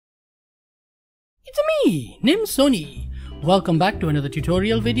It's me, Sony. Welcome back to another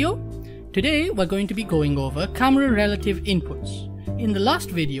tutorial video. Today we're going to be going over camera relative inputs. In the last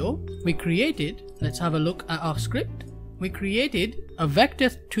video we created, let's have a look at our script. We created a vector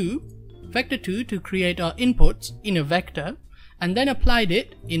 2 to create our inputs in a vector, and then applied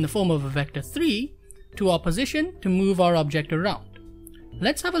it in the form of a vector 3 to our position to move our object around.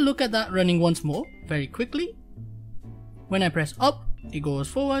 Let's have a look at that running once more very quickly. When I press up, it goes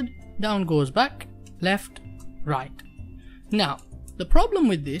forward, down goes back, left, right. Now, the problem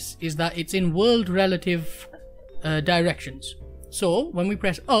with this is that it's in world relative directions. So when we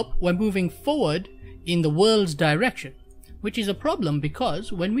press up, we're moving forward in the world's direction, which is a problem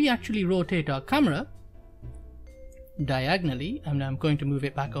because when we actually rotate our camera diagonally, and I'm going to move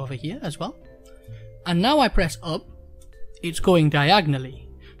it back over here as well, and now I press up, it's going diagonally,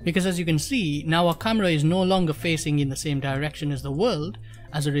 because as you can see, now our camera is no longer facing in the same direction as the world.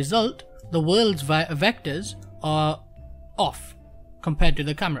 As a result, the world's vectors are off compared to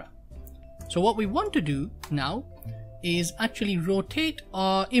the camera. So what we want to do now is actually rotate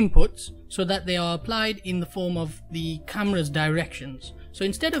our inputs so that they are applied in the form of the camera's directions. So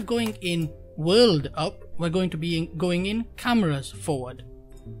instead of going in world up, we're going to be going in cameras forward.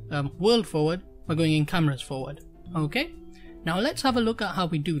 World forward, we're going in cameras forward. Okay? Now let's have a look at how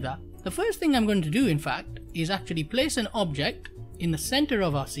we do that. The first thing I'm going to do, in fact, is actually place an object in the center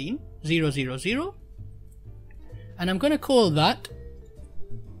of our scene, 0, 0, 0, and I'm going to call that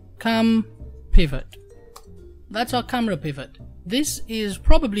cam pivot. That's our camera pivot. This is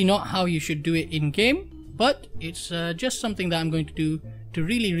probably not how you should do it in game, but it's just something that I'm going to do to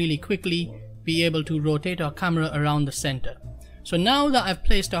really quickly be able to rotate our camera around the center. So now that I've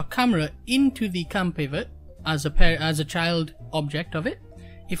placed our camera into the cam pivot as a child object of it,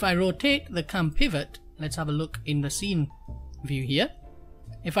 if I rotate the cam pivot, let's have a look in the scene view here.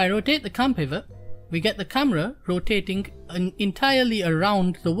 If I rotate the cam pivot, we get the camera rotating entirely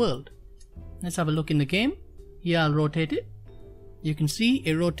around the world. Let's have a look in the game. Here I'll rotate it. You can see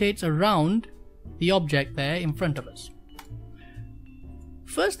it rotates around the object there in front of us.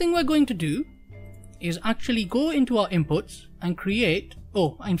 First thing we're going to do is actually go into our inputs and create,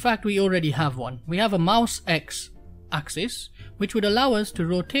 in fact we already have one. We have a mouse X axis which would allow us to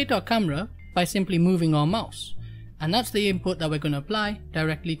rotate our camera by simply moving our mouse. And that's the input that we're going to apply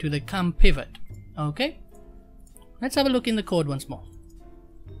directly to the cam pivot. Okay? Let's have a look in the code once more.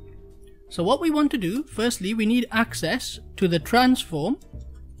 So what we want to do, firstly, we need access to the transform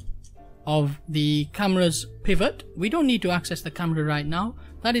of the camera's pivot. We don't need to access the camera right now.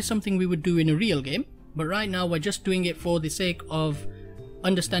 That is something we would do in a real game. But right now we're just doing it for the sake of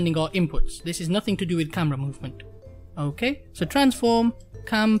understanding our inputs. This is nothing to do with camera movement. Okay? So transform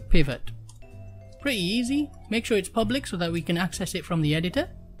cam pivot. Pretty easy. Make sure it's public so that we can access it from the editor.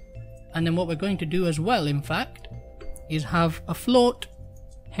 And then what we're going to do as well, in fact, is have a float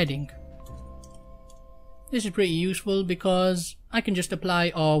heading. This is pretty useful because I can just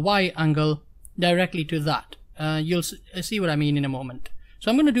apply our Y angle directly to that. You'll see what I mean in a moment.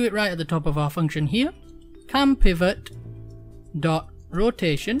 So I'm going to do it right at the top of our function here. Cam pivot dot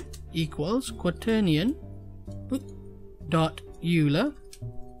rotation equals quaternion dot Euler.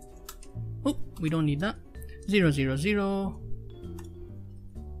 We don't need that. 0, 0, 0.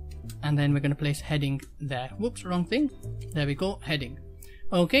 And then we're going to place heading there. Whoops, wrong thing. There we go, heading.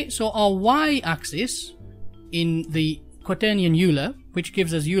 Okay, so our Y axis in the quaternion Euler, which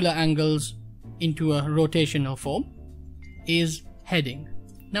gives us Euler angles into a rotational form, is heading.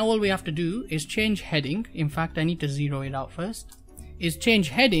 Now all we have to do is change heading. In fact, I need to zero it out first. Is change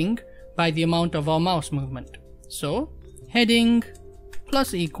heading by the amount of our mouse movement. So heading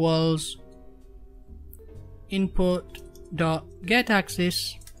plus equals input dot get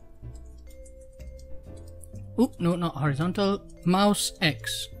axis. No, not horizontal. Mouse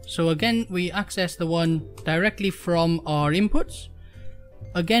X. So again, we access the one directly from our inputs.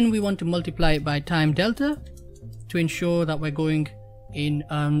 Again, we want to multiply it by time delta to ensure that we're going in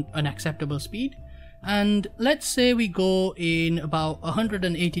an acceptable speed. And let's say we go in about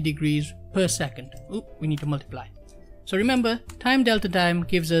 180 degrees per second. We need to multiply. So remember, time delta time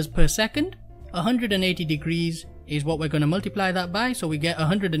gives us per second. 180 degrees is what we're going to multiply that by. So we get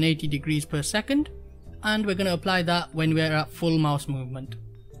 180 degrees per second. And we're going to apply that when we're at full mouse movement.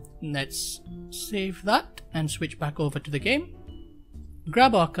 Let's save that and switch back over to the game.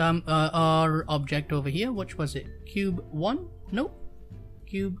 Grab our object over here. Which was it? Cube 1? No.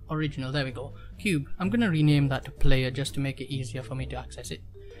 Cube original. There we go. Cube. I'm going to rename that to player just to make it easier for me to access it.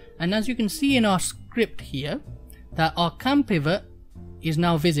 And as you can see in our script here, that our cam pivot is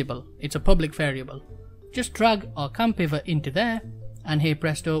now visible. It's a public variable. Just drag our cam pivot into there, and hey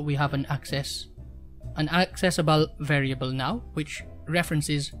presto, we have an access an accessible variable now, which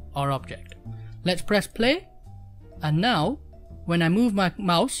references our object. Let's press play, and now when I move my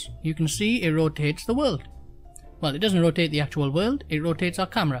mouse, you can see it rotates the world. Well, it doesn't rotate the actual world, it rotates our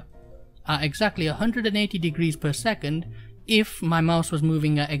camera at exactly 180 degrees per second if my mouse was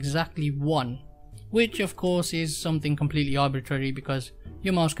moving at exactly 1, which of course is something completely arbitrary because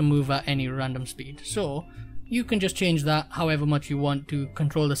your mouse can move at any random speed. So you can just change that however much you want to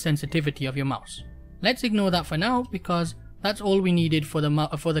control the sensitivity of your mouse. Let's ignore that for now because that's all we needed for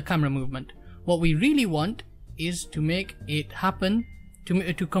the camera movement. What we really want is to make it happen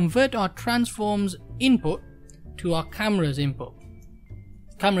to convert our transforms input to our camera's input,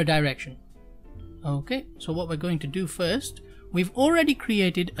 camera direction. Okay, so what we're going to do first, we've already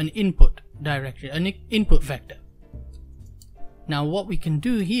created an input direction, an input vector. Now what we can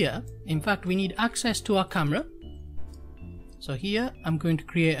do here, in fact we need access to our camera. So here I'm going to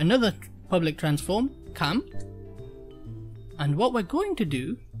create another public transform, cam. And what we're going to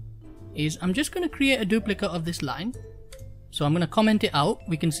do is I'm just going to create a duplicate of this line. So I'm going to comment it out.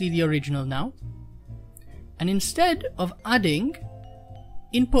 We can see the original now. And instead of adding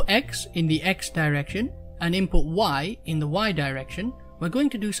input X in the X direction and input Y in the Y direction, we're going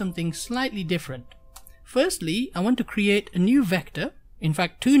to do something slightly different. Firstly, I want to create a new vector, in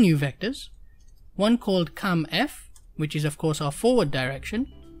fact 2 new vectors, one called cam-F, which is of course our forward direction,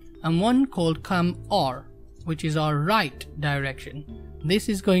 and one called cam-R, which is our right direction. This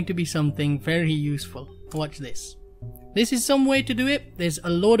is going to be something very useful. Watch this. This is some way to do it. There's a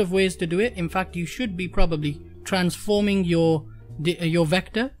load of ways to do it. In fact, you should be probably transforming your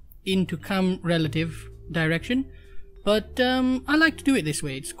vector into cam relative direction, but I like to do it this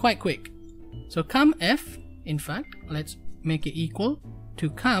way. It's quite quick. So cam-F, in fact, let's make it equal to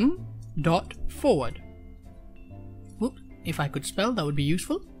cam.forward. Whoops, if I could spell, that would be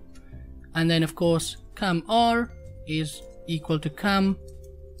useful. And then of course cam-R is equal to cam.right.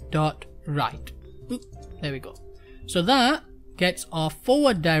 There we go. So that gets our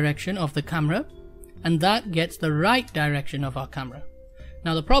forward direction of the camera, and that gets the right direction of our camera.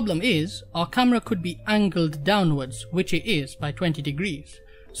 Now the problem is our camera could be angled downwards, which it is by 20 degrees.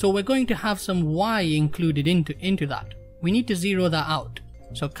 So we're going to have some Y included into that. We need to zero that out.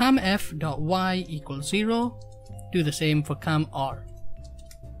 So cam-F.Y equals 0. Do the same for cam-R.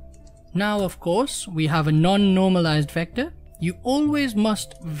 Now of course we have a non-normalized vector. You always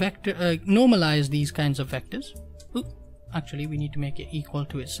must normalize these kinds of vectors. Actually we need to make it equal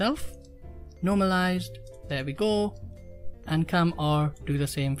to itself. Normalized, there we go. And cam-R, do the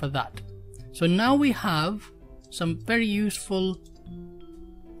same for that. So now we have some very useful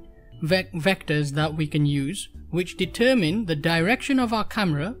vectors that we can use, which determine the direction of our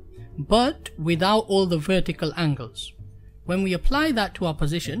camera but without all the vertical angles. When we apply that to our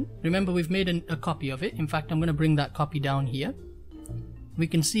position, remember we've made a copy of it. In fact, I'm going to bring that copy down here. We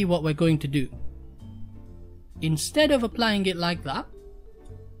can see what we're going to do. Instead of applying it like that,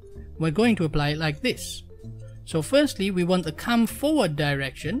 we're going to apply it like this. So firstly, we want the cam forward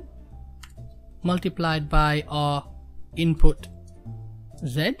direction multiplied by our input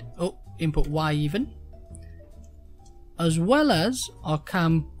Z, input Y even, as well as our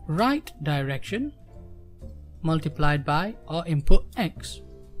cam right direction multiplied by our input X.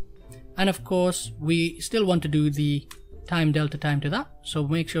 And of course we still want to do the time delta time to that, so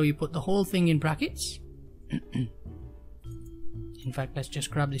make sure you put the whole thing in brackets. In fact, let's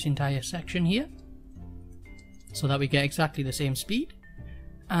just grab this entire section here so that we get exactly the same speed,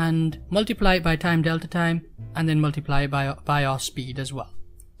 and multiply it by time delta time, and then multiply it by our speed as well.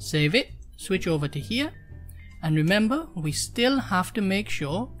 Save it, switch over to here, and remember we still have to make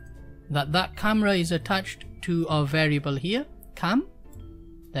sure that that camera is attached to our variable here, cam.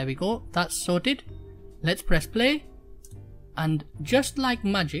 There we go, that's sorted. Let's press play, and just like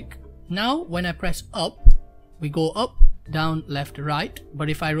magic, now when I press up, we go up, down, left, right. But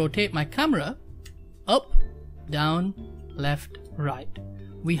if I rotate my camera, up, down, left, right,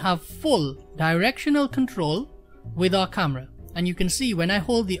 we have full directional control with our camera. And you can see when I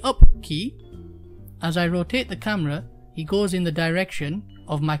hold the up key, as I rotate the camera, he goes in the direction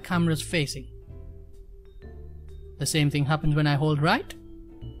of my camera's facing. The same thing happens when I hold right.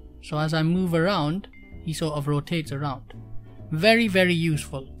 So as I move around, he sort of rotates around. Very, very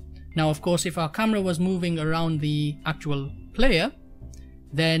useful. Now of course if our camera was moving around the actual player,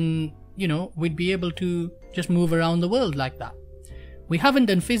 then you know we'd be able to just move around the world like that. We haven't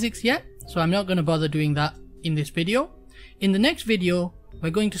done physics yet, so I'm not going to bother doing that in this video. In the next video we're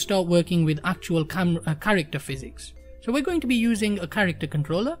going to start working with actual character physics. So we're going to be using a character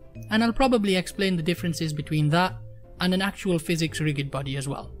controller, and I'll probably explain the differences between that and an actual physics rigid body as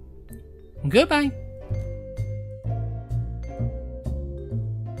well. Goodbye!